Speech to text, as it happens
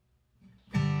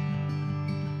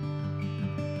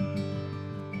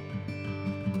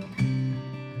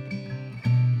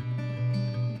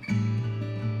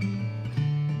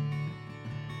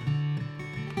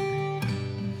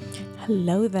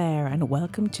Hello there and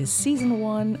welcome to Season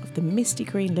 1 of the Misty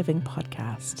Green Living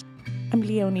podcast. I'm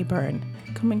Leonie Byrne,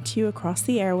 coming to you across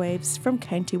the airwaves from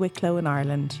County Wicklow in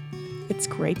Ireland. It's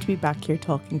great to be back here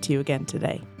talking to you again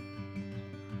today.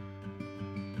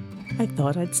 I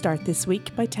thought I'd start this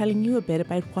week by telling you a bit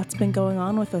about what's been going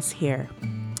on with us here.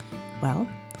 Well,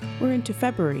 we're into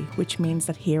February, which means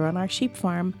that here on our sheep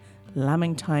farm,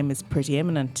 lambing time is pretty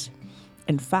imminent.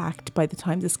 In fact, by the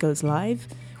time this goes live,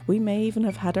 we may even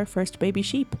have had our first baby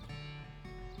sheep.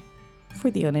 For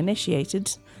the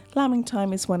uninitiated, lambing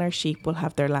time is when our sheep will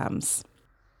have their lambs.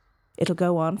 It'll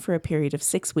go on for a period of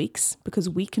 6 weeks because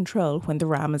we control when the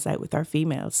ram is out with our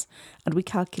females, and we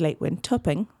calculate when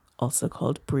tupping, also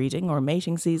called breeding or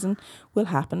mating season, will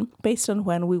happen based on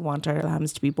when we want our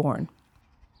lambs to be born.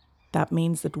 That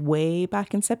means that way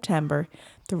back in September,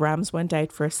 the rams went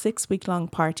out for a 6-week-long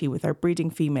party with our breeding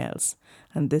females,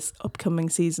 and this upcoming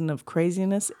season of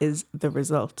craziness is the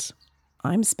result.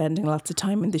 I'm spending lots of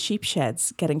time in the sheep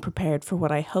sheds getting prepared for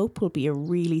what I hope will be a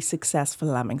really successful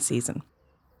lambing season.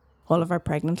 All of our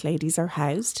pregnant ladies are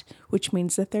housed, which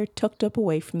means that they're tucked up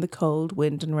away from the cold,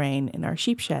 wind and rain in our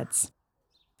sheep sheds.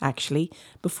 Actually,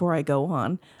 before I go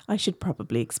on, I should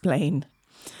probably explain.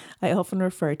 I often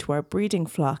refer to our breeding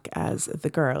flock as the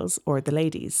girls or the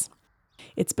ladies.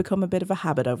 It's become a bit of a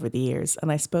habit over the years,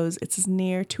 and I suppose it's as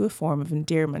near to a form of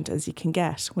endearment as you can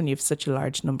get when you have such a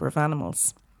large number of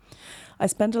animals. I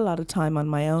spend a lot of time on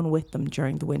my own with them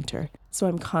during the winter, so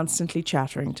I'm constantly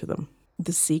chattering to them.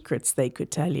 The secrets they could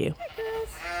tell you. Hi girls.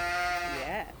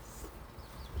 Yes.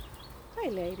 Hi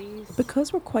ladies.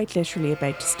 Because we're quite literally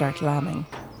about to start lambing,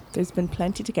 there's been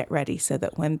plenty to get ready so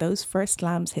that when those first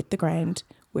lambs hit the ground,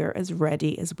 we're as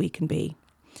ready as we can be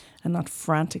and not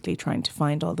frantically trying to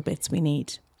find all the bits we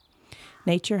need.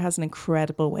 Nature has an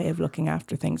incredible way of looking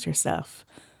after things herself.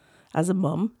 As a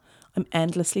mum, I'm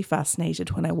endlessly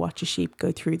fascinated when I watch a sheep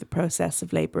go through the process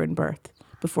of labour and birth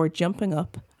before jumping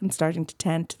up and starting to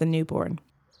tend to the newborn.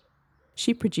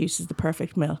 She produces the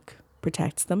perfect milk,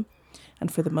 protects them, and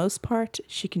for the most part,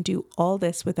 she can do all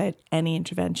this without any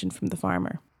intervention from the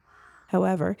farmer.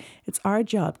 However, it's our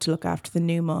job to look after the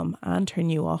new mum and her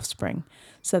new offspring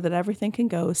so that everything can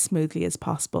go as smoothly as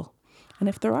possible. And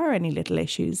if there are any little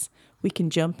issues, we can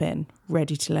jump in,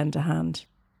 ready to lend a hand.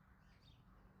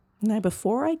 Now,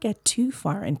 before I get too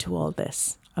far into all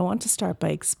this, I want to start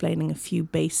by explaining a few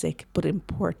basic but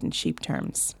important sheep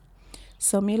terms.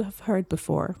 Some you'll have heard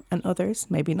before and others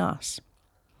maybe not.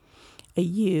 A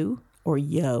ewe, or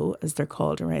yo as they're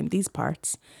called around these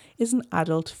parts, is an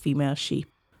adult female sheep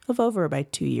of over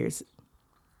about 2 years.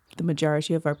 The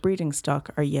majority of our breeding stock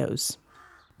are ewes.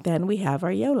 Then we have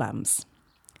our ewe lambs.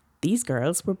 These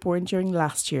girls were born during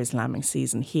last year's lambing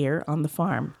season here on the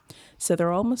farm, so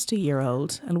they're almost a year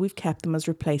old and we've kept them as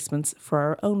replacements for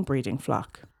our own breeding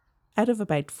flock. Out of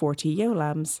about 40 ewe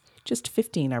lambs, just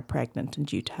 15 are pregnant and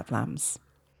due to have lambs.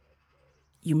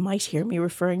 You might hear me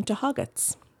referring to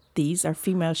hoggets. These are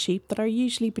female sheep that are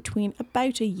usually between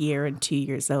about a year and 2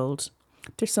 years old.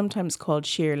 They're sometimes called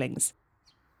shearlings.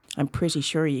 I'm pretty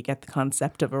sure you get the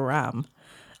concept of a ram.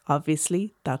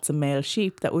 Obviously, that's a male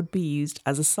sheep that would be used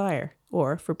as a sire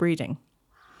or for breeding.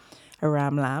 A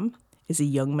ram lamb is a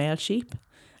young male sheep,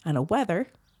 and a wether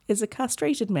is a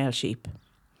castrated male sheep.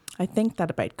 I think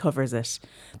that about covers it.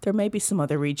 There may be some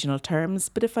other regional terms,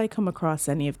 but if I come across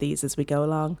any of these as we go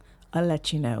along, I'll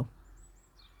let you know.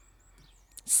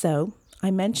 So, I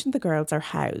mentioned the girls are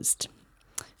housed.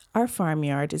 Our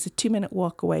farmyard is a 2-minute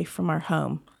walk away from our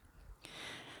home.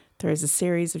 There is a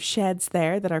series of sheds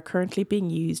there that are currently being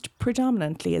used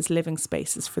predominantly as living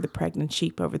spaces for the pregnant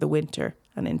sheep over the winter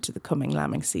and into the coming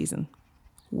lambing season.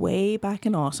 Way back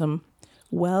in autumn,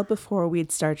 well before we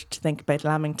had started to think about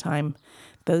lambing time,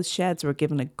 those sheds were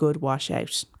given a good wash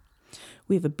out.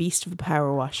 We have a beast of a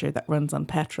power washer that runs on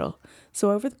petrol,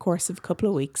 so over the course of a couple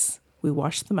of weeks, we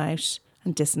washed them out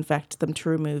and disinfected them to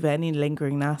remove any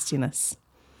lingering nastiness.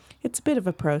 It's a bit of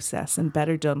a process and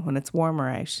better done when it's warmer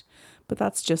out, but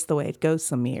that's just the way it goes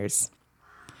some years.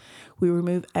 We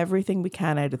remove everything we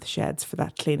can out of the sheds for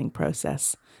that cleaning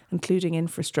process, including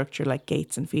infrastructure like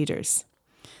gates and feeders.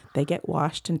 They get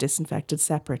washed and disinfected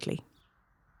separately.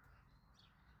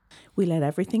 We let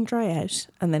everything dry out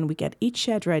and then we get each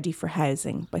shed ready for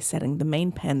housing by setting the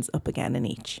main pens up again in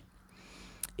each.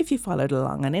 If you followed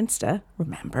along on Insta,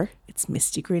 remember, it's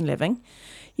Misty Green Living,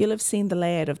 you'll have seen the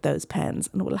layout of those pens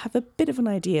and will have a bit of an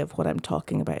idea of what I'm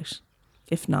talking about.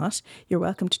 If not, you're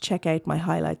welcome to check out my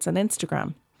highlights on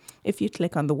Instagram. If you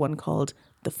click on the one called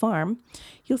The Farm,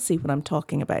 you'll see what I'm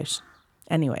talking about.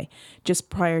 Anyway, just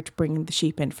prior to bringing the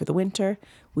sheep in for the winter,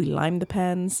 we lime the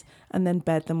pens and then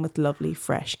bed them with lovely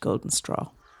fresh golden straw.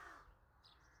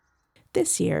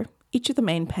 This year, each of the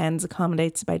main pens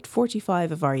accommodates about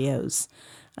 45 of our ewes,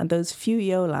 and those few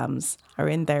ewe lambs are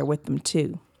in there with them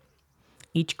too.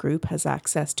 Each group has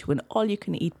access to an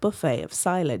all-you-can-eat buffet of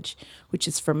silage, which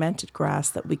is fermented grass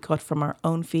that we cut from our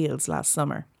own fields last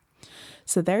summer.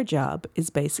 So their job is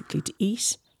basically to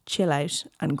eat, chill out,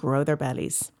 and grow their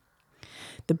bellies.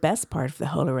 The best part of the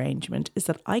whole arrangement is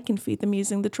that I can feed them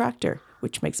using the tractor,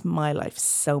 which makes my life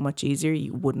so much easier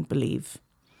you wouldn't believe.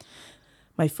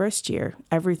 My first year,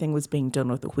 everything was being done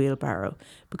with a wheelbarrow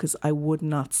because I would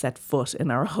not set foot in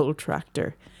our old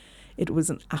tractor. It was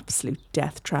an absolute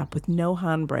death trap with no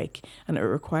handbrake, and it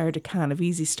required a can of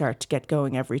Easy Start to get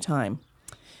going every time.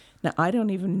 Now, I don't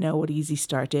even know what Easy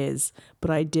Start is,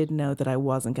 but I did know that I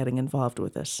wasn't getting involved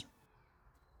with it.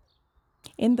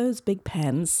 In those big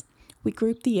pens, we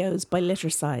grouped the ewes by litter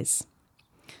size.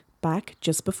 Back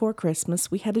just before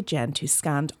Christmas, we had a gent who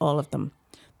scanned all of them,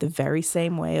 the very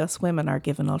same way us women are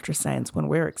given ultrasounds when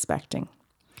we're expecting.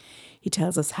 He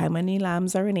tells us how many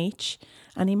lambs are in each,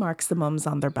 and he marks the mums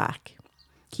on their back.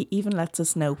 He even lets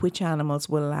us know which animals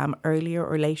will lamb earlier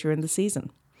or later in the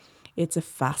season. It's a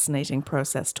fascinating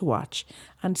process to watch,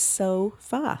 and so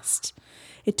fast.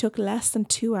 It took less than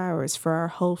 2 hours for our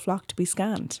whole flock to be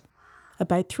scanned.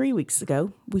 About 3 weeks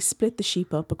ago, we split the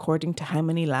sheep up according to how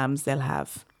many lambs they'll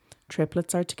have.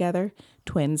 Triplets are together,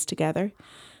 twins together.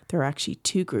 There are actually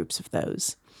 2 groups of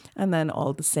those, and then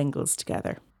all the singles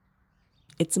together.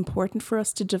 It's important for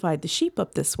us to divide the sheep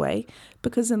up this way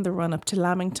because in the run-up to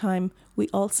lambing time, we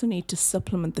also need to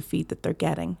supplement the feed that they're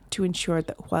getting to ensure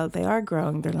that while they are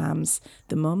growing their lambs,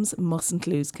 the mums mustn't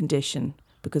lose condition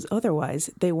because otherwise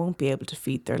they won't be able to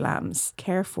feed their lambs,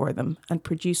 care for them and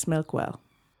produce milk well.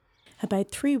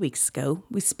 About 3 weeks ago,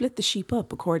 we split the sheep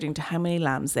up according to how many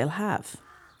lambs they'll have.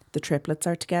 The triplets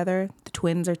are together, the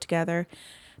twins are together.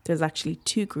 There's actually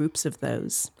 2 groups of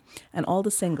those, and all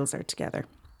the singles are together.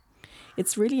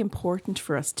 It's really important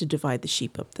for us to divide the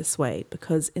sheep up this way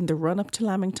because in the run-up to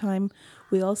lambing time,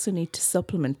 we also need to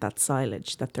supplement that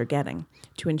silage that they're getting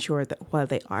to ensure that while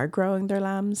they are growing their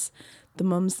lambs, the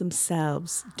mums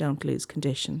themselves don't lose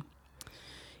condition.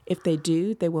 If they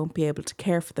do, they won't be able to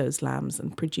care for those lambs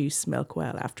and produce milk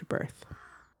well after birth.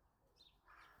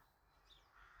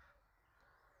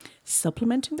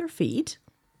 Supplementing their feed.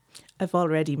 I've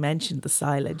already mentioned the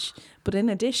silage, but in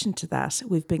addition to that,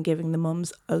 we've been giving the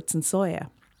mums oats and soya.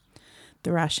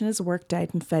 The ration is worked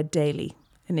out and fed daily,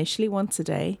 initially once a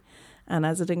day, and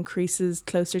as it increases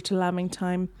closer to lambing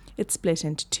time, it's split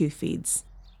into 2 feeds.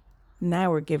 Now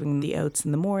we're giving the oats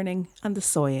in the morning and the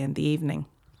soya in the evening.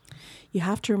 You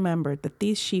have to remember that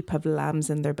these sheep have lambs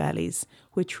in their bellies,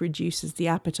 which reduces the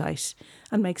appetite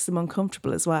and makes them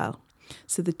uncomfortable as well.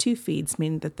 So the 2 feeds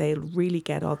mean that they'll really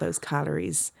get all those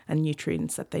calories and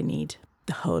nutrients that they need.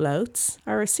 The whole oats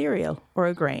are a cereal or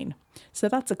a grain. So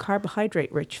that's a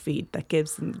carbohydrate-rich feed that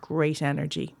gives them great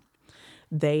energy.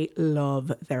 They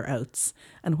love their oats.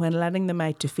 And when letting them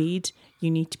out to feed, you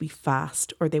need to be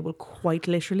fast or they will quite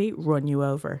literally run you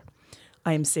over.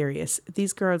 I am serious.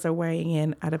 These girls are weighing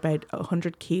in at about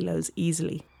 100 kilos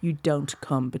easily. You don't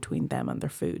come between them and their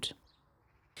food.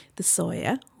 The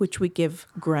soya, which we give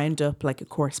ground up like a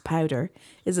coarse powder,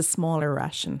 is a smaller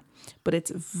ration, but it's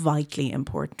vitally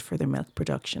important for their milk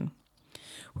production.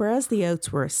 Whereas the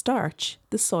oats were a starch,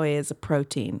 the soya is a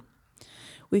protein.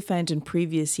 We found in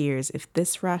previous years if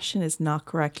this ration is not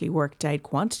correctly worked out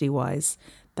quantity-wise,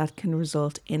 that can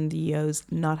result in the ewes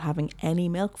not having any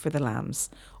milk for the lambs,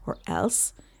 or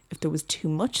else, if there was too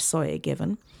much soya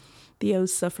given, the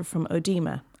ewes suffer from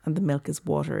oedema and the milk is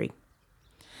watery.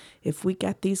 If we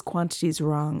get these quantities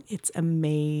wrong, it's a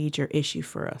major issue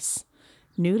for us.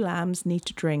 New lambs need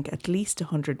to drink at least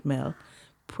 100 ml,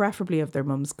 preferably of their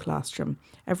mum's colostrum,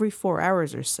 every 4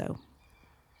 hours or so.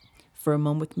 For a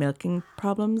mum with milking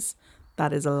problems,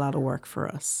 that is a lot of work for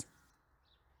us.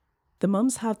 The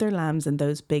mums have their lambs in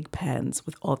those big pens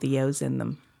with all the ewes in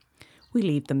them. We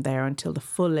leave them there until the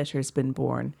full litter's been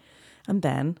born, and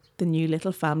then the new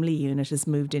little family unit is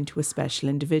moved into a special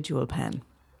individual pen.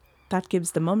 That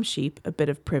gives the mum sheep a bit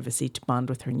of privacy to bond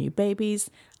with her new babies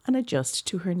and adjust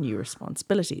to her new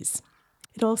responsibilities.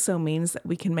 It also means that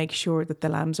we can make sure that the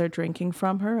lambs are drinking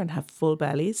from her and have full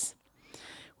bellies.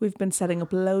 We've been setting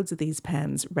up loads of these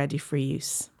pens ready for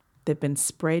use. They've been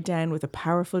sprayed down with a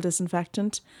powerful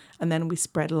disinfectant and then we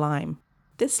spread lime.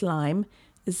 This lime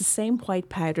is the same white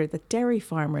powder that dairy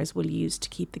farmers will use to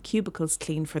keep the cubicles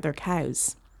clean for their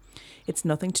cows. It's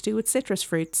nothing to do with citrus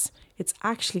fruits. It's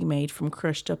actually made from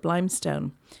crushed up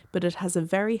limestone, but it has a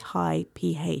very high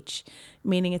pH,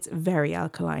 meaning it's very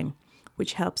alkaline,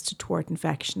 which helps to thwart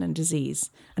infection and disease,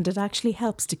 and it actually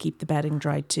helps to keep the bedding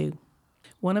dry too.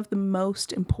 One of the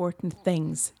most important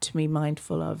things to be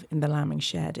mindful of in the lambing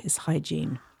shed is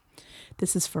hygiene.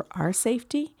 This is for our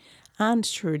safety and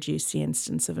to reduce the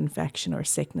instance of infection or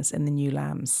sickness in the new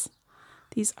lambs.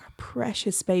 These are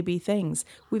precious baby things.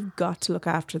 We've got to look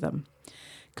after them.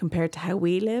 Compared to how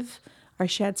we live, our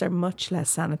sheds are much less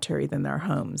sanitary than our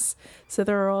homes. So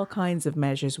there are all kinds of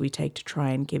measures we take to try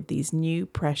and give these new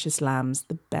precious lambs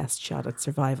the best shot at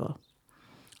survival.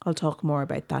 I'll talk more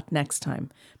about that next time,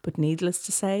 but needless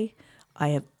to say, I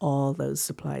have all those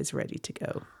supplies ready to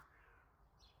go.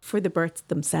 For the births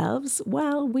themselves,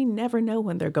 well, we never know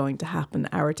when they're going to happen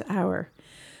hour to hour,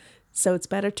 so it's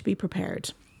better to be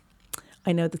prepared.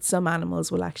 I know that some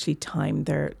animals will actually time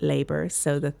their labour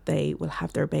so that they will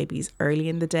have their babies early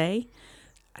in the day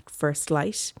at first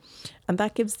light, and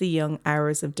that gives the young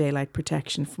hours of daylight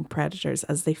protection from predators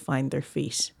as they find their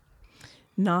feet.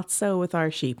 Not so with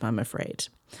our sheep, I'm afraid.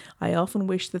 I often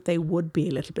wish that they would be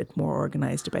a little bit more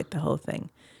organised about the whole thing,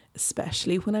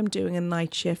 especially when I'm doing a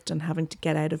night shift and having to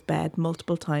get out of bed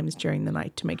multiple times during the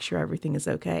night to make sure everything is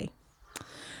okay.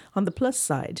 On the plus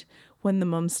side, when the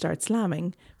mum starts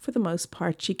lambing, for the most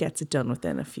part she gets it done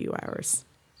within a few hours.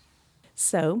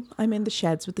 So I'm in the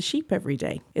sheds with the sheep every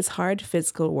day. It's hard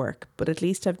physical work, but at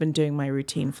least I've been doing my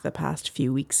routine for the past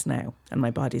few weeks now, and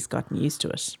my body's gotten used to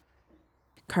it.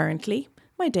 Currently,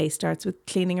 my day starts with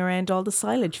cleaning around all the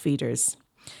silage feeders.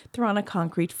 They're on a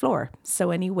concrete floor, so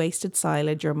any wasted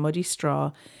silage or muddy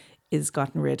straw is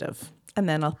gotten rid of, and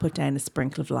then I'll put down a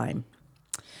sprinkle of lime.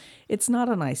 It's not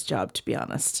a nice job, to be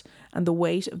honest, and the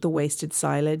weight of the wasted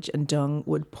silage and dung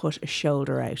would put a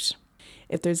shoulder out.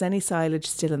 If there's any silage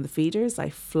still in the feeders,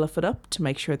 I fluff it up to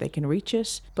make sure they can reach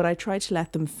it, but I try to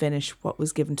let them finish what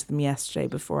was given to them yesterday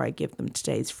before I give them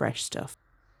today's fresh stuff.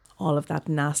 All of that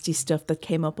nasty stuff that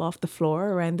came up off the floor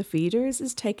around the feeders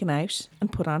is taken out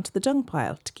and put onto the dung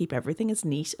pile to keep everything as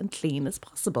neat and clean as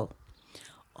possible.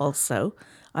 Also,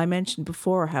 I mentioned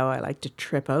before how I like to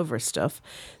trip over stuff,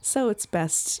 so it's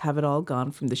best to have it all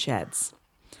gone from the sheds.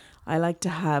 I like to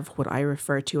have what I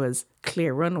refer to as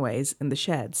clear runways in the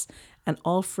sheds, and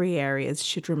all free areas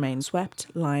should remain swept,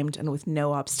 limed, and with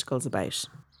no obstacles about.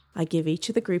 I give each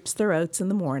of the groups their oats in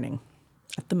the morning.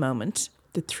 At the moment,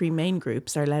 the 3 main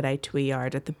groups are led out to a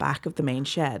yard at the back of the main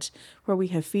shed, where we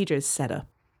have feeders set up.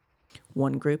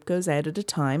 One group goes out at a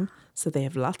time, so they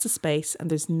have lots of space and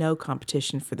there's no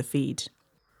competition for the feed.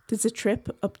 There's a trip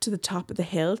up to the top of the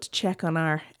hill to check on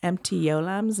our empty ewe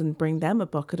lambs and bring them a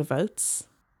bucket of oats.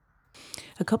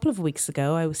 A couple of weeks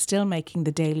ago, I was still making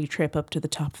the daily trip up to the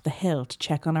top of the hill to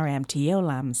check on our empty ewe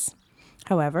lambs.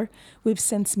 However, we've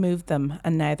since moved them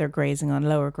and now they're grazing on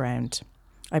lower ground.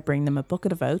 I bring them a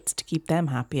bucket of oats to keep them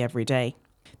happy every day.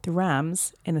 The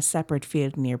rams, in a separate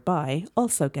field nearby,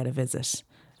 also get a visit,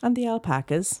 and the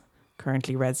alpacas,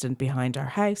 currently resident behind our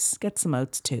house, get some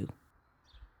oats too.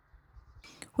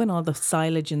 When all the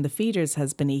silage in the feeders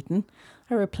has been eaten,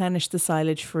 I replenish the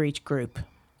silage for each group.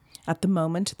 At the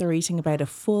moment, they're eating about a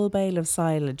full bale of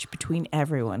silage between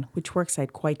everyone, which works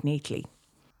out quite neatly.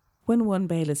 When one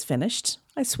bale is finished,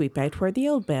 I sweep out where the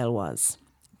old bale was.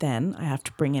 Then I have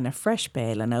to bring in a fresh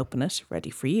bale and open it,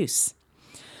 ready for use.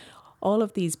 All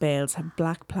of these bales have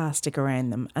black plastic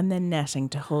around them and then netting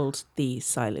to hold the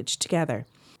silage together.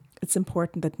 It's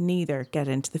important that neither get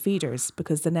into the feeders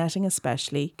because the netting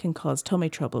especially can cause tummy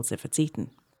troubles if it's eaten.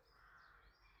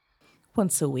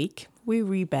 Once a week, we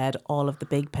rebed all of the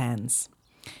big pens.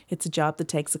 It's a job that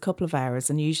takes a couple of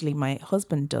hours and usually my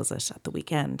husband does it at the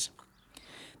weekend.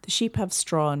 The sheep have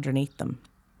straw underneath them.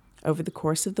 Over the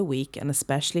course of the week, and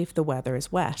especially if the weather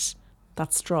is wet,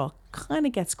 that straw kind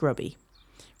of gets grubby.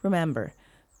 Remember,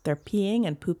 they're peeing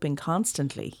and pooping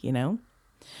constantly, you know?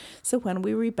 So when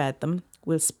we rebed them,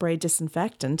 we'll spray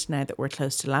disinfectant now that we're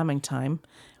close to lambing time.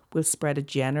 We'll spread a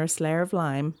generous layer of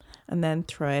lime and then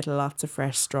throw out lots of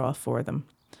fresh straw for them.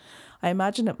 I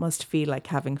imagine it must feel like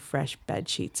having fresh bed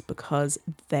sheets because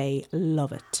they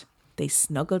love it. They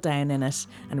snuggle down in it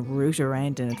and root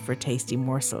around in it for tasty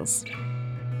morsels.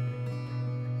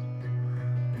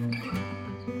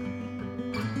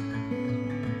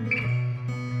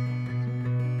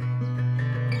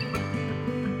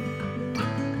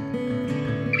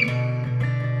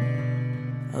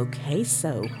 Okay,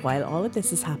 so while all of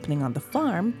this is happening on the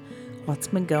farm, what's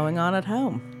been going on at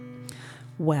home?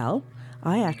 Well,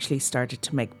 I actually started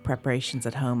to make preparations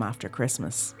at home after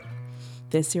Christmas.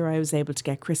 This year I was able to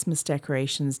get Christmas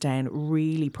decorations down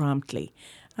really promptly,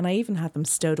 and I even had them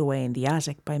stowed away in the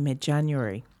attic by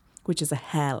mid-January, which is a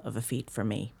hell of a feat for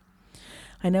me.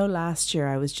 I know last year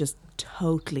I was just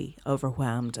totally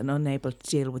overwhelmed and unable to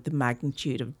deal with the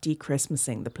magnitude of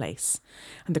de-Christmasing the place.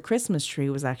 And the Christmas tree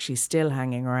was actually still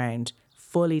hanging around,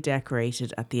 fully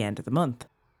decorated at the end of the month.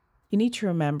 You need to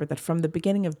remember that from the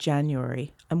beginning of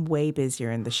January, I'm way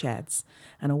busier in the sheds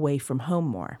and away from home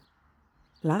more.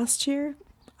 Last year,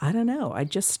 I don't know, I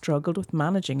just struggled with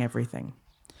managing everything.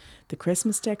 The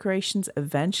Christmas decorations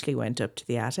eventually went up to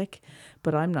the attic,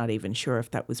 but I'm not even sure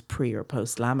if that was pre or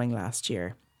post lambing last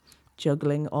year.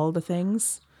 Juggling all the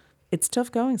things, it's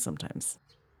tough going sometimes.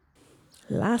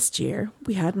 Last year,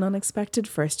 we had an unexpected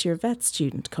first year vet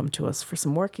student come to us for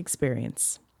some work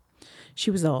experience.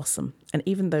 She was awesome, and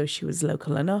even though she was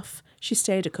local enough, she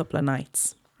stayed a couple of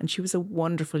nights, and she was a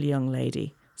wonderful young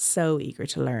lady, so eager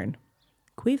to learn.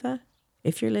 Quiva,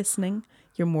 if you're listening,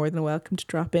 you're more than welcome to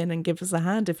drop in and give us a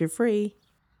hand if you're free.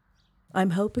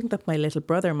 I'm hoping that my little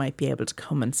brother might be able to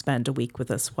come and spend a week with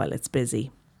us while it's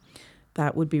busy.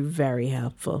 That would be very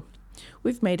helpful.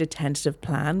 We've made a tentative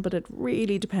plan, but it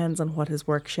really depends on what his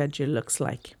work schedule looks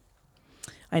like.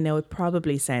 I know it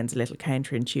probably sounds a little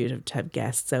counterintuitive to have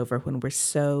guests over when we're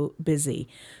so busy,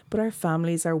 but our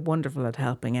families are wonderful at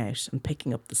helping out and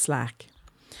picking up the slack.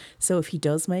 So if he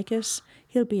does make it,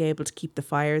 he'll be able to keep the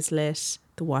fires lit,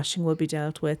 the washing will be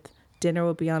dealt with, dinner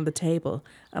will be on the table,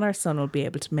 and our son will be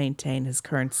able to maintain his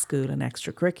current school and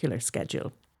extracurricular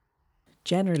schedule.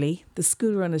 Generally, the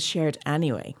school run is shared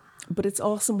anyway, but it's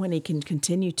awesome when he can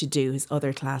continue to do his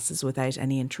other classes without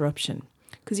any interruption.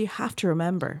 Because you have to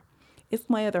remember, if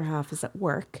my other half is at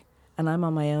work and I'm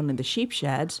on my own in the sheep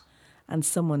shed and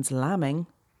someone's lambing,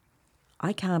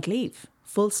 I can't leave.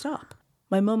 Full stop.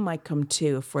 My mum might come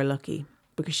too if we're lucky,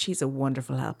 because she's a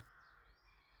wonderful help.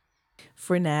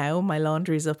 For now, my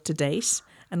laundry's up to date,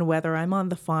 and whether I'm on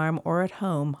the farm or at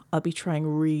home, I'll be trying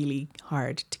really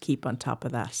hard to keep on top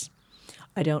of that.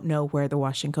 I don't know where the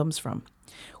washing comes from.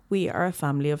 We are a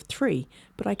family of 3,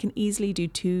 but I can easily do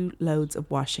 2 loads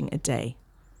of washing a day.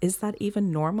 Is that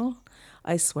even normal?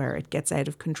 I swear it gets out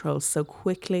of control so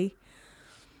quickly.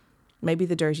 Maybe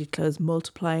the dirty clothes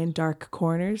multiply in dark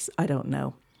corners? I don't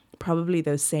know. Probably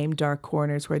those same dark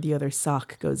corners where the other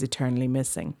sock goes eternally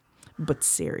missing. But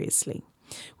seriously,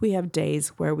 we have days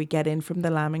where we get in from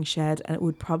the lambing shed and it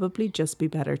would probably just be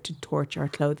better to torch our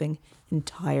clothing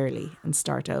entirely and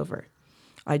start over.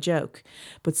 I joke,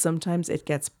 but sometimes it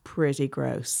gets pretty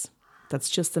gross. That's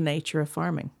just the nature of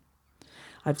farming.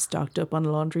 I've stocked up on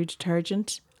laundry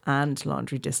detergent and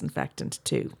laundry disinfectant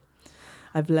too.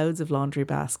 I've loads of laundry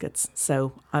baskets,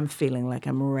 so I'm feeling like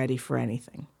I'm ready for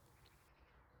anything.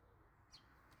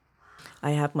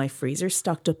 I have my freezer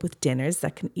stocked up with dinners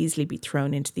that can easily be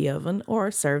thrown into the oven or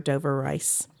served over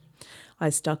rice. I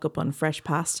stock up on fresh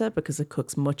pasta because it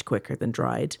cooks much quicker than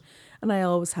dried, and I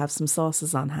always have some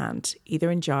sauces on hand, either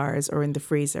in jars or in the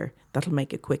freezer, that'll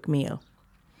make a quick meal.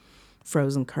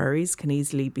 Frozen curries can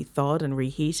easily be thawed and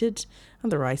reheated,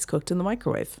 and the rice cooked in the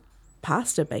microwave.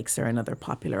 Pasta bakes are another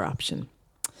popular option.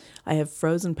 I have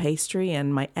frozen pastry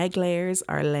and my egg layers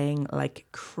are laying like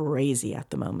crazy at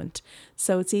the moment,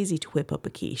 so it's easy to whip up a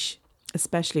quiche,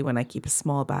 especially when I keep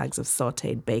small bags of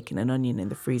sautéed bacon and onion in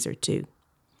the freezer too.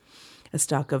 A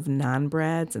stock of naan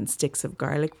breads and sticks of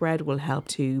garlic bread will help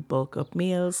to bulk up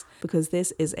meals because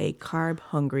this is a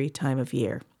carb-hungry time of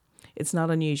year. It's not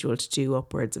unusual to do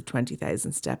upwards of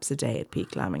 20,000 steps a day at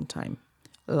peak lambing time.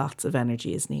 Lots of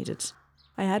energy is needed.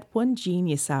 I had one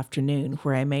genius afternoon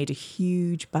where I made a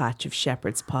huge batch of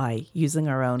shepherd's pie using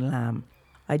our own lamb.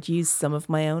 I'd used some of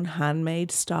my own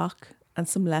handmade stock and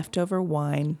some leftover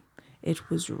wine. It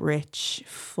was rich,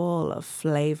 full of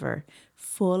flavour,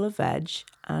 full of veg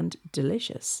and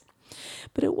delicious.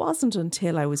 But it wasn't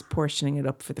until I was portioning it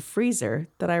up for the freezer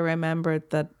that I remembered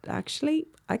that actually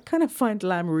I kind of find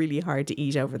lamb really hard to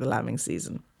eat over the lambing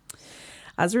season.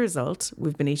 As a result,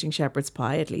 we've been eating shepherd's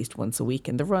pie at least once a week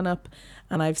in the run-up,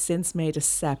 and I've since made a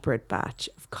separate batch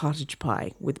of cottage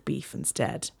pie with beef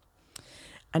instead.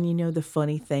 And you know the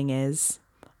funny thing is,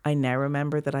 I now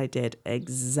remember that I did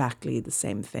exactly the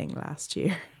same thing last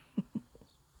year.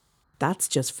 That's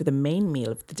just for the main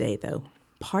meal of the day though.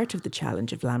 Part of the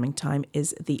challenge of lambing time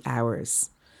is the hours.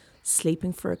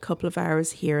 Sleeping for a couple of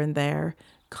hours here and there,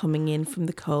 coming in from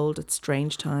the cold at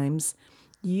strange times.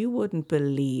 You wouldn't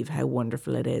believe how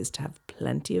wonderful it is to have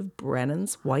plenty of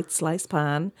Brennan's white sliced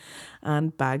pan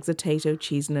and bags of Tayto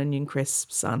cheese and onion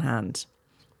crisps on hand.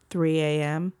 3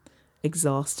 a.m,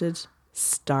 exhausted,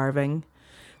 starving.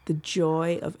 The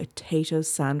joy of a Tayto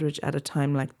sandwich at a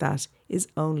time like that is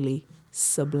only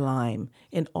sublime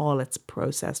in all its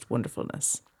processed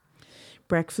wonderfulness.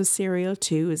 Breakfast cereal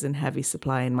too is in heavy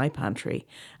supply in my pantry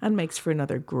and makes for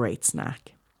another great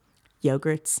snack.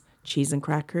 Yogurts, cheese and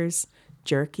crackers,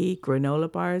 jerky,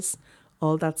 granola bars,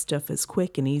 all that stuff is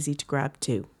quick and easy to grab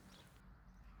too.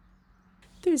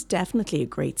 There's definitely a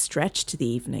great stretch to the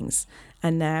evenings,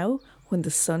 and now, When the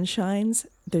sun shines,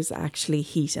 there's actually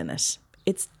heat in it.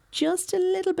 It's just a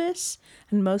little bit,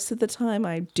 and most of the time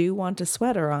I do want a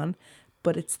sweater on,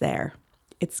 but it's there.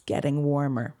 It's getting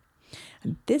warmer.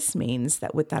 And this means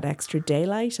that with that extra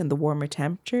daylight and the warmer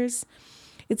temperatures,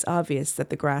 it's obvious that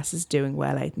the grass is doing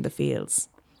well out in the fields.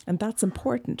 And that's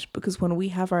important because when we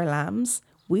have our lambs,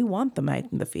 we want them out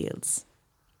in the fields.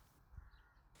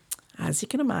 As you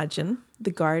can imagine,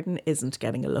 the garden isn't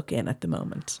getting a look in at the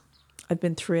moment. I've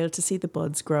been thrilled to see the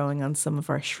buds growing on some of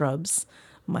our shrubs.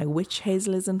 My witch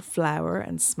hazel is in flower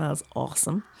and smells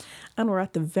awesome. And we're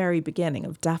at the very beginning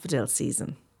of daffodil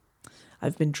season.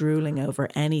 I've been drooling over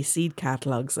any seed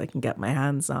catalogues I can get my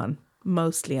hands on,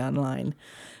 mostly online,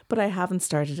 but I haven't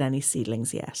started any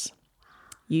seedlings yet.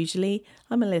 Usually,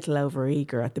 I'm a little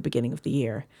over-eager at the beginning of the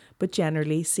year, but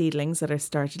generally seedlings that are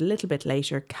started a little bit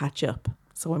later catch up,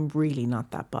 so I'm really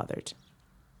not that bothered.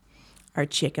 Our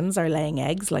chickens are laying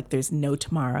eggs like there's no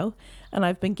tomorrow, and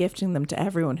I've been gifting them to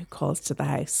everyone who calls to the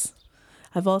house.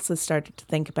 I've also started to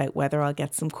think about whether I'll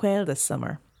get some quail this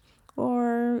summer,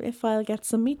 or if I'll get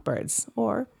some meat birds,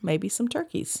 or maybe some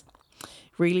turkeys.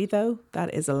 Really though,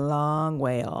 that is a long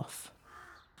way off.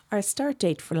 Our start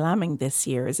date for lambing this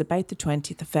year is about the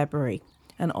 20th of February,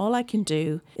 and all I can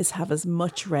do is have as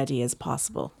much ready as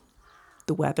possible.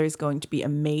 The weather is going to be a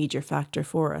major factor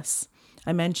for us.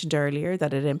 I mentioned earlier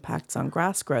that it impacts on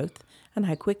grass growth and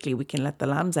how quickly we can let the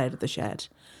lambs out of the shed,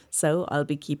 so I'll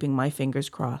be keeping my fingers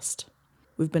crossed.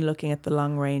 We've been looking at the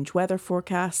long-range weather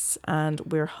forecasts and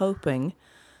we're hoping,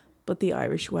 but the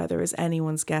Irish weather is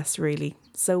anyone's guess really,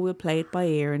 so we'll play it by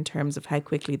ear in terms of how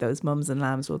quickly those mums and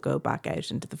lambs will go back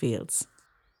out into the fields.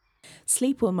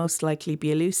 Sleep will most likely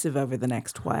be elusive over the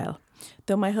next while,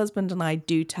 though my husband and I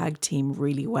do tag team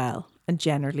really well, and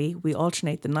generally we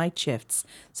alternate the night shifts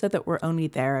so that we're only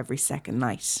there every second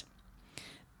night.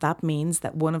 That means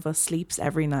that one of us sleeps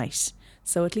every night,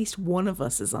 so at least one of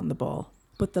us is on the ball.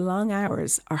 But the long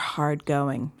hours are hard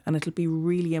going, and it'll be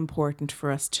really important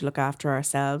for us to look after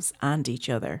ourselves and each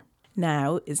other.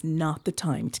 Now is not the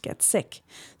time to get sick,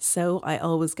 so I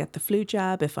always get the flu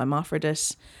jab if I'm offered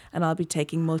it, and I'll be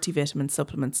taking multivitamin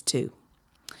supplements too.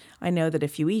 I know that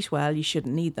if you eat well, you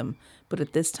shouldn't need them, but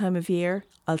at this time of year,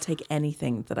 I'll take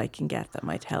anything that I can get that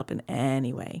might help in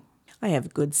any way. I have a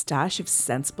good stash of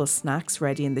sensible snacks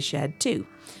ready in the shed too.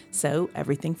 So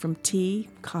everything from tea,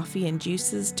 coffee and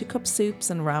juices to cup soups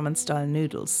and ramen style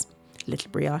noodles, little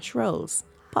brioche rolls,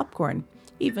 popcorn,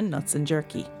 even nuts and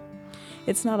jerky.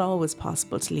 It's not always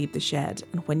possible to leave the shed,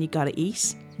 and when you gotta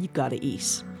eat, you gotta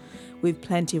eat. We've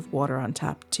plenty of water on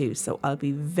tap too, so I'll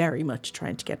be very much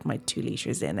trying to get my 2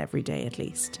 litres in every day at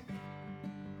least.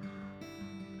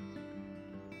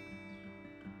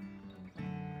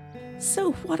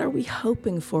 So what are we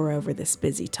hoping for over this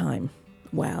busy time?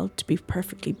 Well, to be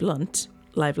perfectly blunt,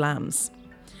 live lambs.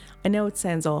 I know it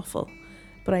sounds awful,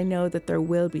 but I know that there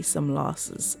will be some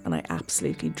losses, and I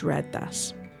absolutely dread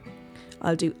that.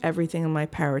 I'll do everything in my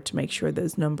power to make sure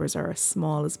those numbers are as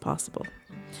small as possible.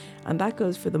 And that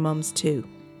goes for the mums too.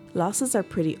 Losses are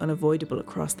pretty unavoidable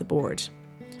across the board.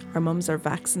 Our mums are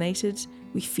vaccinated,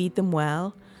 we feed them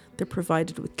well, they're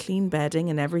provided with clean bedding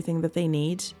and everything that they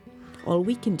need. All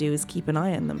we can do is keep an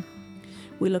eye on them.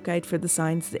 We look out for the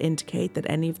signs that indicate that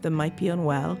any of them might be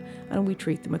unwell, and we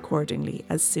treat them accordingly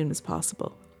as soon as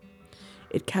possible.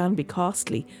 It can be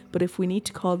costly, but if we need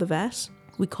to call the vet,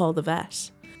 we call the vet.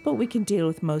 But we can deal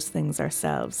with most things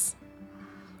ourselves.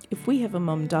 If we have a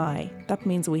mum die, that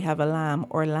means we have a lamb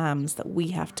or lambs that we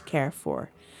have to care for,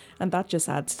 and that just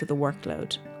adds to the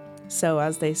workload. So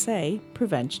as they say,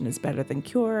 prevention is better than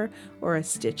cure, or a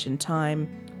stitch in time,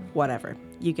 whatever.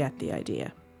 You get the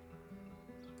idea.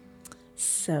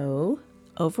 So,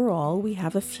 overall, we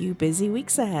have a few busy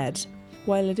weeks ahead.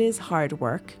 While it is hard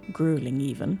work, grueling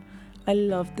even, I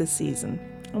love this season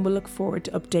and will look forward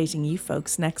to updating you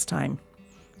folks next time.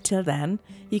 Till then,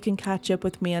 you can catch up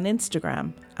with me on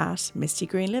Instagram at Misty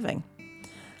Green Living.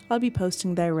 I'll be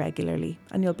posting there regularly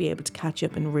and you'll be able to catch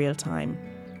up in real time.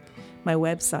 My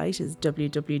website is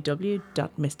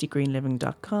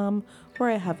www.mistygreenliving.com,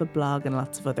 where I have a blog and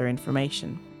lots of other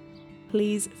information.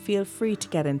 Please feel free to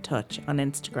get in touch on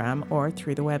Instagram or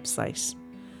through the website.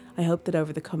 I hope that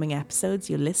over the coming episodes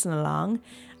you'll listen along,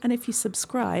 and if you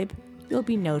subscribe, you'll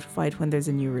be notified when there's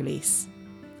a new release.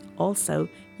 Also,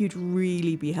 you'd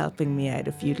really be helping me out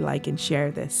if you'd like and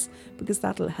share this, because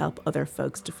that'll help other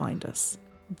folks to find us.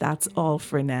 That's all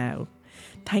for now.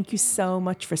 Thank you so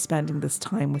much for spending this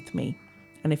time with me.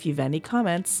 And if you've any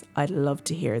comments, I'd love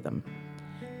to hear them.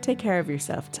 Take care of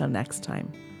yourself till next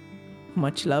time.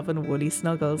 Much love and woolly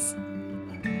snuggles.